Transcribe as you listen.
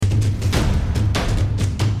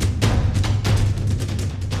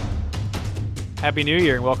Happy New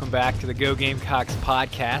Year and welcome back to the Go Gamecocks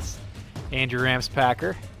podcast. Andrew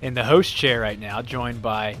Ramspacker in the host chair right now, joined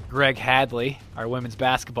by Greg Hadley, our women's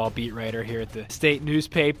basketball beat writer here at the state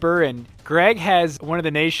newspaper. And Greg has one of the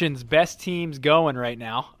nation's best teams going right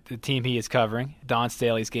now, the team he is covering, Don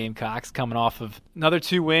Staley's Gamecocks, coming off of another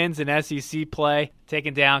 2 wins in SEC play,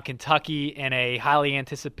 taking down Kentucky in a highly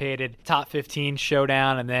anticipated top 15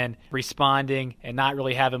 showdown, and then responding and not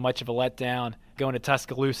really having much of a letdown, going to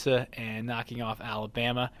Tuscaloosa and knocking off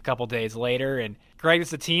Alabama a couple days later. And Greg,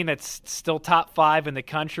 it's a team that's still top 5 in the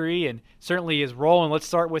country and certainly is rolling. Let's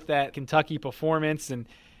start with that Kentucky performance and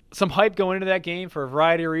some hype going into that game for a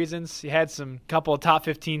variety of reasons. You had some couple of top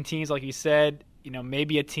 15 teams, like you said,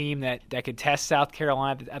 maybe a team that could test South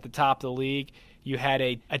Carolina at the top of the league. You had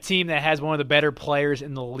a team that has one of the better players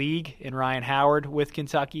in the league in Ryan Howard with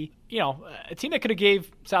Kentucky. A team that could have gave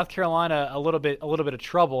South Carolina a little bit of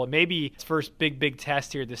trouble. And maybe its first big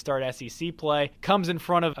test here to start SEC play comes in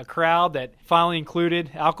front of a crowd that finally included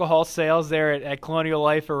alcohol sales there at Colonial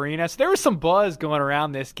Life Arena. So there was some buzz going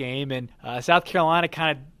around this game, and South Carolina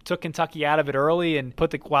kind of took Kentucky out of it early and put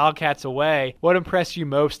the Wildcats away. What impressed you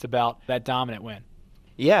most about that dominant win?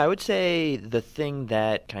 Yeah, I would say the thing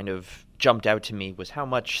that kind of jumped out to me was how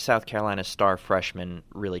much South Carolina's star freshman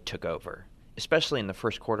really took over. Especially in the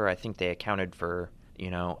first quarter, I think they accounted for,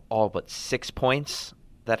 all but 6 points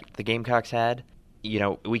that the Gamecocks had.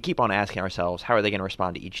 We keep on asking ourselves, how are they going to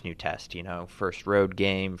respond to each new test? First road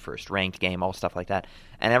game, first ranked game, all stuff like that.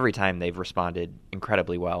 And every time they've responded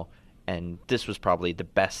incredibly well. And this was probably the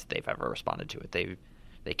best they've ever responded to it.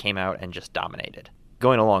 They came out and just dominated.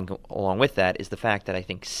 Going along with that is the fact that I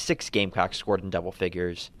think 6 Gamecocks scored in double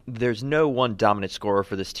figures. There's no one dominant scorer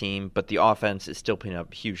for this team, but the offense is still putting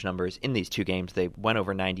up huge numbers. In these 2 games, they went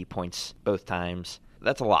over 90 points both times.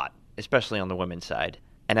 That's a lot, especially on the women's side.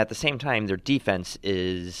 And at the same time, their defense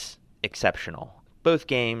is exceptional. Both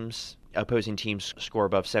games, opposing teams score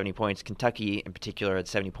above 70 points. Kentucky, in particular, had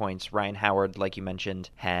 70 points. Ryan Howard, like you mentioned,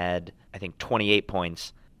 had, I think, 28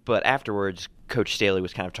 points. But afterwards, Coach Staley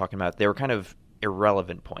was kind of talking about they were kind of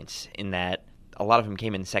irrelevant points in that a lot of them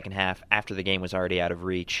came in the second half after the game was already out of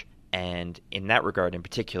reach. And in that regard in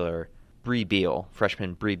particular,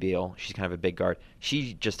 freshman Bree Beal, she's kind of a big guard.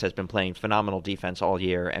 She just has been playing phenomenal defense all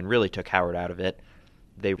year and really took Howard out of it.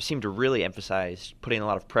 They seem to really emphasize putting a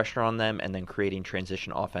lot of pressure on them and then creating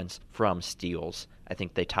transition offense from steals. I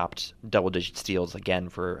think they topped double-digit steals again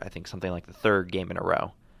for, I think, something like the 3rd game in a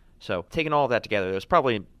row. So taking all of that together, it was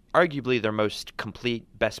probably arguably their most complete,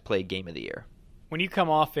 best-played game of the year. When you come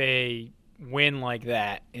off a win like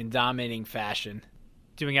that in dominating fashion,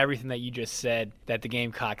 doing everything that you just said that the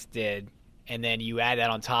Gamecocks did, and then you add that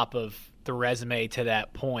on top of the resume to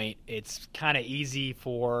that point, it's kind of easy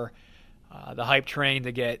for the hype train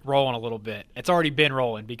to get rolling a little bit. It's already been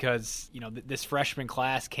rolling because, this freshman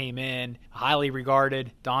class came in highly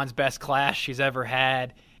regarded, Dawn's best class she's ever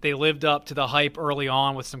had. They lived up to the hype early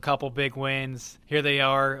on with some couple big wins. Here they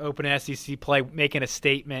are, opening SEC play, making a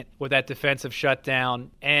statement with that defensive shutdown.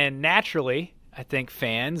 And naturally, I think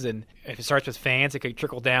fans, and if it starts with fans, it could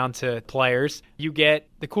trickle down to players. You get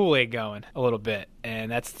the Kool-Aid going a little bit.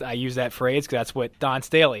 And I use that phrase because that's what Don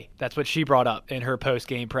Staley, that's what she brought up in her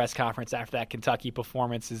post-game press conference after that Kentucky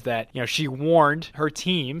performance, is that, she warned her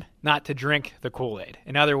team not to drink the Kool-Aid.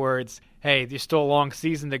 In other words, hey, there's still a long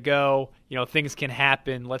season to go. Things can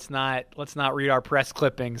happen. Let's not read our press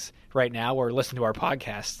clippings right now or listen to our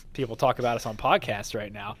podcasts. People talk about us on podcasts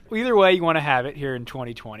right now. Either way you want to have it here in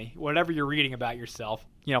 2020, whatever you're reading about yourself,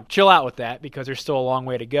 chill out with that because there's still a long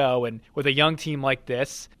way to go. And with a young team like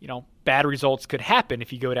this, bad results could happen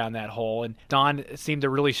if you go down that hole. And Dawn seemed to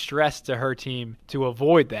really stress to her team to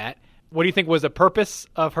avoid that. What do you think was the purpose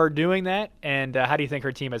of her doing that? And how do you think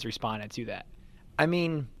her team has responded to that? I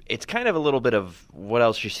mean, it's kind of a little bit of what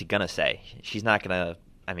else is she going to say? She's not going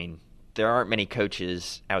to, there aren't many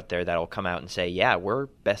coaches out there that'll come out and say, yeah, we're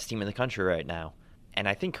best team in the country right now. And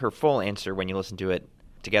I think her full answer when you listen to it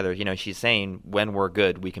together, she's saying when we're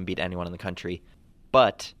good, we can beat anyone in the country.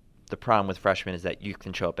 But the problem with freshmen is that you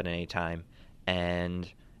can show up at any time.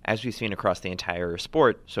 And as we've seen across the entire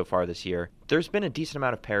sport so far this year, there's been a decent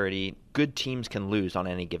amount of parity. Good teams can lose on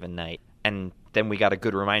any given night. And then we got a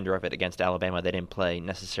good reminder of it against Alabama. They didn't play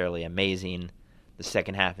necessarily amazing. The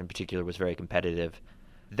second half in particular was very competitive.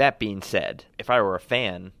 That being said, if I were a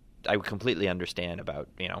fan, I would completely understand about,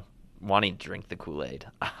 wanting to drink the Kool-Aid.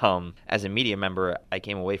 As a media member, I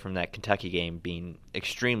came away from that Kentucky game being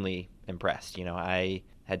extremely impressed. I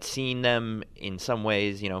had seen them in some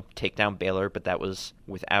ways, take down Baylor, but that was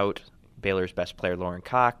without Baylor's best player, Lauren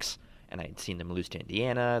Cox. and I had seen them lose to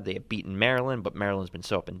Indiana. They had beaten Maryland, but Maryland's been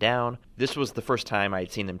so up and down. This was the first time I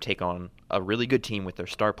had seen them take on a really good team with their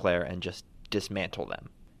star player and just dismantle them.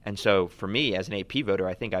 And so for me, as an AP voter,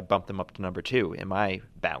 I think I bumped them up to number 2 in my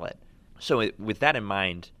ballot. So with that in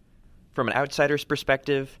mind, from an outsider's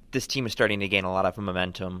perspective, this team is starting to gain a lot of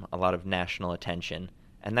momentum, a lot of national attention,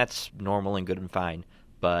 and that's normal and good and fine.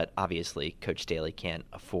 But obviously, Coach Staley can't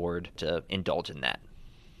afford to indulge in that.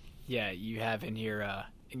 Yeah, you have in your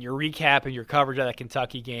recap and your coverage of that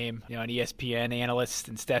Kentucky game, on ESPN, analyst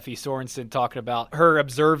and Steffi Sorensen talking about her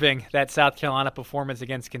observing that South Carolina performance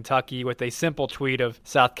against Kentucky with a simple tweet of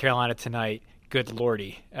South Carolina tonight. Good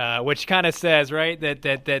lordy, which kind of says, right,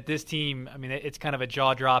 that this team, I mean, it's kind of a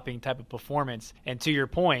jaw-dropping type of performance. And to your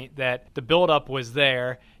point, that the build-up was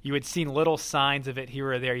there. You had seen little signs of it here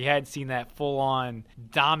or there. You hadn't seen that full-on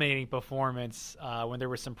dominating performance when there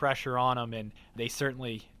was some pressure on them, and they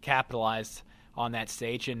certainly capitalized on that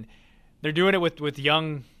stage. And they're doing it with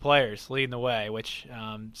young players leading the way, which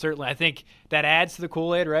certainly I think that adds to the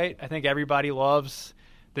Kool-Aid, right? I think everybody loves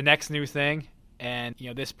the next new thing. And,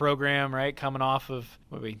 this program, right, coming off of,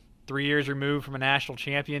 3 years removed from a national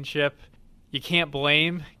championship, you can't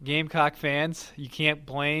blame Gamecock fans. You can't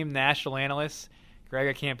blame national analysts. Greg,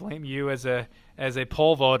 I can't blame you as a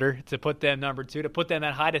poll voter to put them number 2, to put them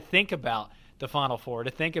that high, to think about the Final Four,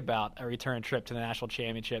 to think about a return trip to the national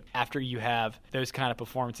championship after you have those kind of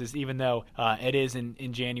performances, even though it is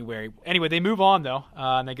in January. Anyway, they move on, though,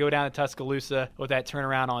 and they go down to Tuscaloosa with that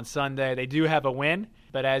turnaround on Sunday. They do have a win,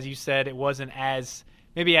 but as you said, it wasn't as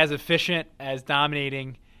efficient, as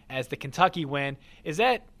dominating as the Kentucky win. Is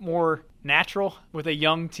that more natural with a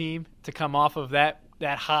young team to come off of that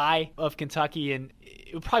high of Kentucky? And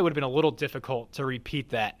it probably would have been a little difficult to repeat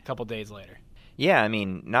that a couple days later. Yeah, I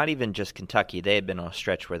mean, not even just Kentucky. They had been on a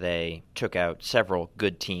stretch where they took out several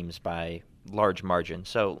good teams by large margins.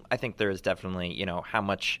 So I think there is definitely,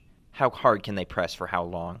 how hard can they press for how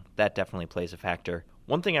long? That definitely plays a factor.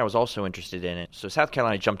 One thing I was also interested in, so South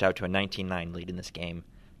Carolina jumped out to a 19-9 lead in this game,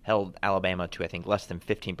 held Alabama to, I think, less than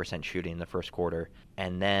 15% shooting in the first quarter,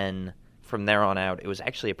 and then from there on out, it was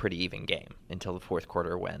actually a pretty even game until the fourth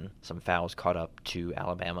quarter when some fouls caught up to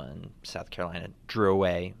Alabama and South Carolina drew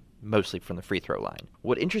away, mostly from the free throw line.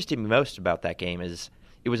 What interested me most about that game is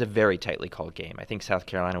it was a very tightly called game. I think South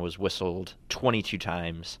Carolina was whistled 22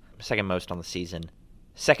 times, second most on the season,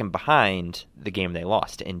 second behind the game they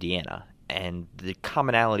lost to Indiana. And the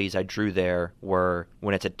commonalities I drew there were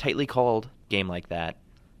when it's a tightly called game like that,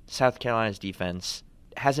 South Carolina's defense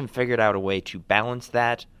hasn't figured out a way to balance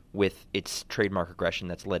that with its trademark aggression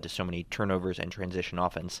that's led to so many turnovers and transition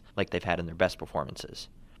offense like they've had in their best performances.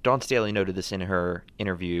 Dawn Staley noted this in her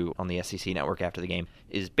interview on the SEC Network after the game,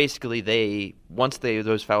 is basically once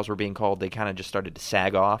those fouls were being called, they kind of just started to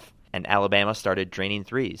sag off, and Alabama started draining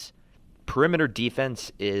threes. Perimeter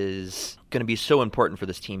defense is going to be so important for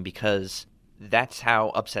this team because that's how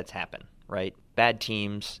upsets happen, right? Bad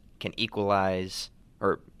teams can equalize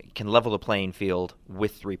or can level the playing field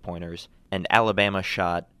with three-pointers, and Alabama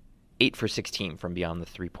shot 8 for 16 from beyond the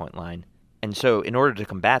three-point line. And so in order to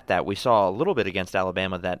combat that, we saw a little bit against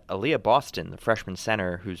Alabama that Aaliyah Boston, the freshman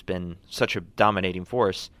center who's been such a dominating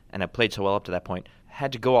force and had played so well up to that point,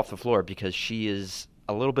 had to go off the floor because she is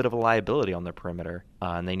a little bit of a liability on their perimeter,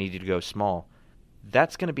 and they needed to go small.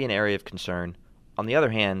 That's going to be an area of concern. On the other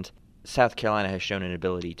hand, South Carolina has shown an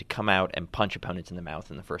ability to come out and punch opponents in the mouth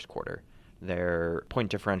in the first quarter. Their point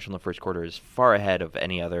differential in the first quarter is far ahead of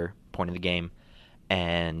any other point of the game,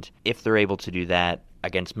 and if they're able to do that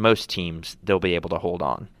against most teams, they'll be able to hold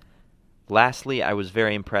on. Lastly, I was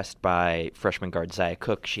very impressed by freshman guard Zia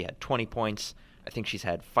Cook. She had 20 points. I think she's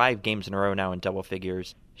had 5 games in a row now in double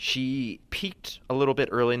figures. She peaked a little bit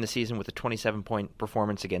early in the season with a 27-point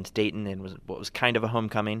performance against Dayton and was what was kind of a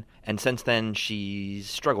homecoming. And since then, she's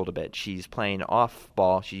struggled a bit. She's playing off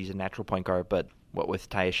ball. She's a natural point guard, but what with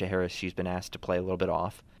Tyisha Harris, she's been asked to play a little bit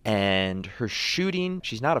off. And her shooting,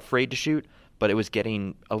 she's not afraid to shoot, but it was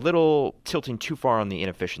getting a little tilting too far on the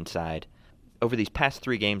inefficient side. Over these past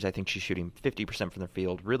 3 games, I think she's shooting 50% from the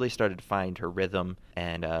field, really started to find her rhythm,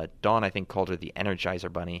 and Dawn, I think, called her the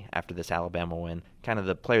Energizer Bunny after this Alabama win, kind of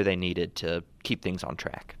the player they needed to keep things on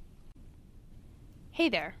track. Hey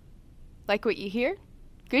there. Like what you hear?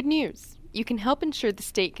 Good news. You can help ensure the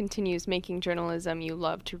state continues making journalism you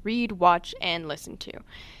love to read, watch, and listen to.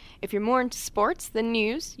 If you're more into sports than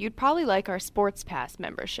news, you'd probably like our Sports Pass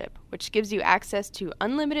membership, which gives you access to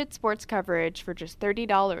unlimited sports coverage for just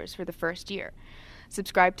 $30 for the first year.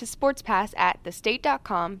 Subscribe to Sports Pass at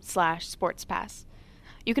thestate.com/sportspass.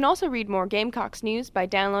 You can also read more Gamecocks news by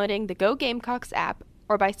downloading the Go Gamecocks app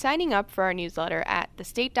or by signing up for our newsletter at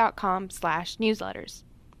thestate.com/newsletters.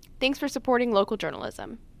 Thanks for supporting local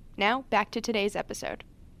journalism. Now, back to today's episode.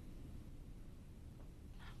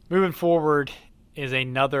 Moving forward is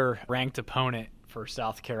another ranked opponent for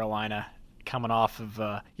South Carolina, coming off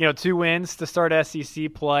of 2 wins to start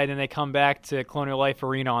SEC play. Then they come back to Colonial Life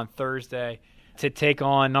Arena on Thursday to take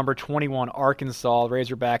on number 21 Arkansas.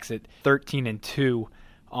 Razorbacks at 13-2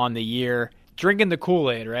 on the year. Drinking the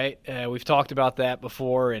Kool-Aid, right? We've talked about that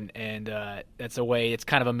before, and that's a way. It's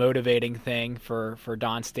kind of a motivating thing for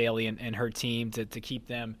Dawn Staley and her team to keep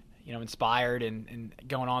them inspired and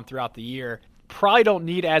going on throughout the year. Probably don't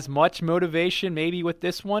need as much motivation maybe with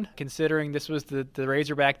this one, considering this was the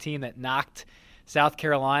Razorback team that knocked South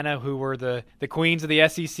Carolina, who were the queens of the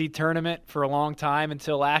SEC tournament for a long time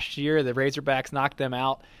until last year. The Razorbacks knocked them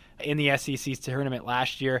out in the SEC tournament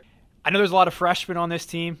last year. I know there's a lot of freshmen on this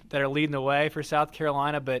team that are leading the way for South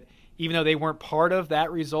Carolina, but even though they weren't part of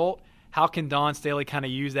that result, how can Dawn Staley kind of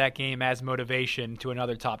use that game as motivation to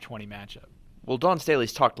another top 20 matchup? Well, Dawn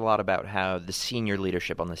Staley's talked a lot about how the senior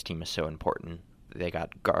leadership on this team is so important. They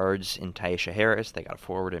got guards in Tyesha Harris, they got a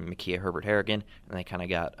forward in Makia Herbert-Harrigan, and they kind of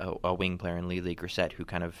got a wing player in Lily Grissett who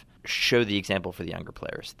kind of show the example for the younger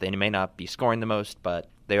players. They may not be scoring the most, but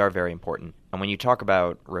they are very important. And when you talk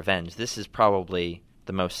about revenge, this is probably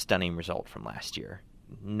the most stunning result from last year.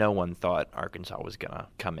 No one thought Arkansas was going to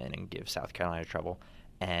come in and give South Carolina trouble.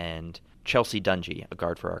 And Chelsea Dungy, a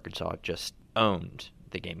guard for Arkansas, just owned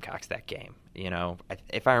the Gamecocks that game.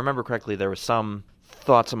 If I remember correctly, there was some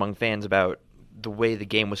thoughts among fans about the way the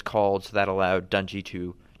game was called, so that allowed Dungy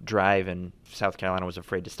to drive, and South Carolina was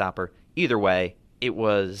afraid to stop her. Either way, it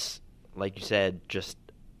was, like you said, just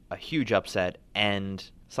a huge upset, and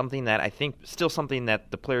something that I think still something that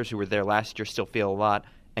the players who were there last year still feel a lot,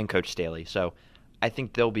 and Coach Staley. So I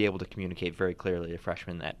think they'll be able to communicate very clearly to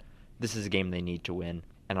freshmen that this is a game they need to win.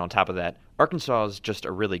 And on top of that, Arkansas is just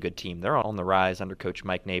a really good team. They're on the rise under Coach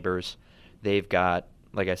Mike Neighbors. They've got,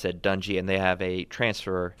 like I said, Dungy, and they have a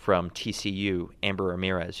transfer from TCU, Amber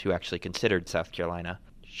Ramirez, who actually considered South Carolina.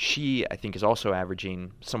 She, I think, is also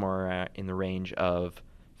averaging somewhere in the range of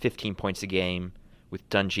 15 points a game, with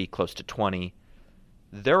Dungy close to 20.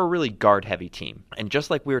 They're a really guard-heavy team. And just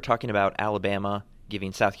like we were talking about Alabama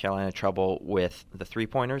giving South Carolina trouble with the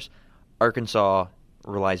three-pointers, Arkansas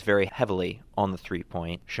relies very heavily on the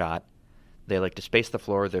three-point shot. They like to space the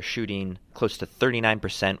floor. They're shooting close to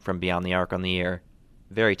 39% from beyond the arc on the year.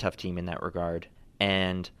 Very tough team in that regard.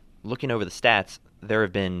 And looking over the stats, there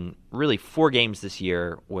have been really 4 games this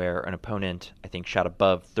year where an opponent, I think, shot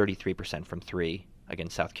above 33% from 3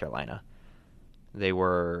 against South Carolina. They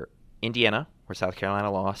were Indiana, where South Carolina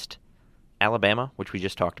lost, Alabama, which we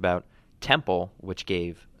just talked about, Temple, which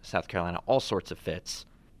gave South Carolina all sorts of fits,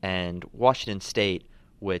 and Washington State,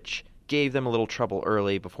 which gave them a little trouble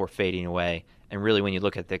early before fading away. And really, when you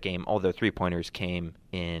look at that game, all their three-pointers came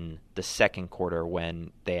in the second quarter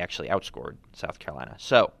when they actually outscored South Carolina.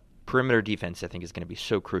 So, perimeter defense, I think, is going to be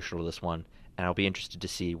so crucial to this one, and I'll be interested to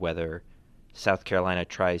see whether South Carolina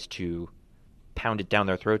tries to pound it down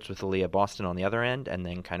their throats with Aaliyah Boston on the other end and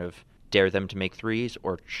then kind of dare them to make threes,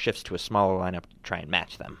 or shifts to a smaller lineup to try and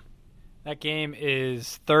match them. That game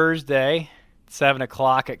is Thursday, 7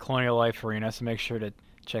 o'clock at Colonial Life Arena, so make sure to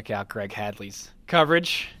check out Greg Hadley's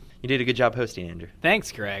coverage. You did a good job hosting, Andrew.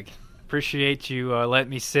 Thanks, Greg. Appreciate you letting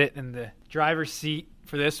me sit in the driver's seat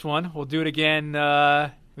for this one. We'll do it again.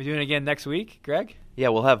 We're doing it again next week, Greg? Yeah,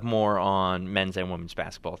 we'll have more on men's and women's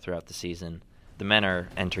basketball throughout the season. The men are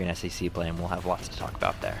entering SEC play, and we'll have lots to talk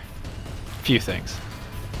about there. Few things.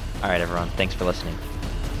 All right, everyone. Thanks for listening.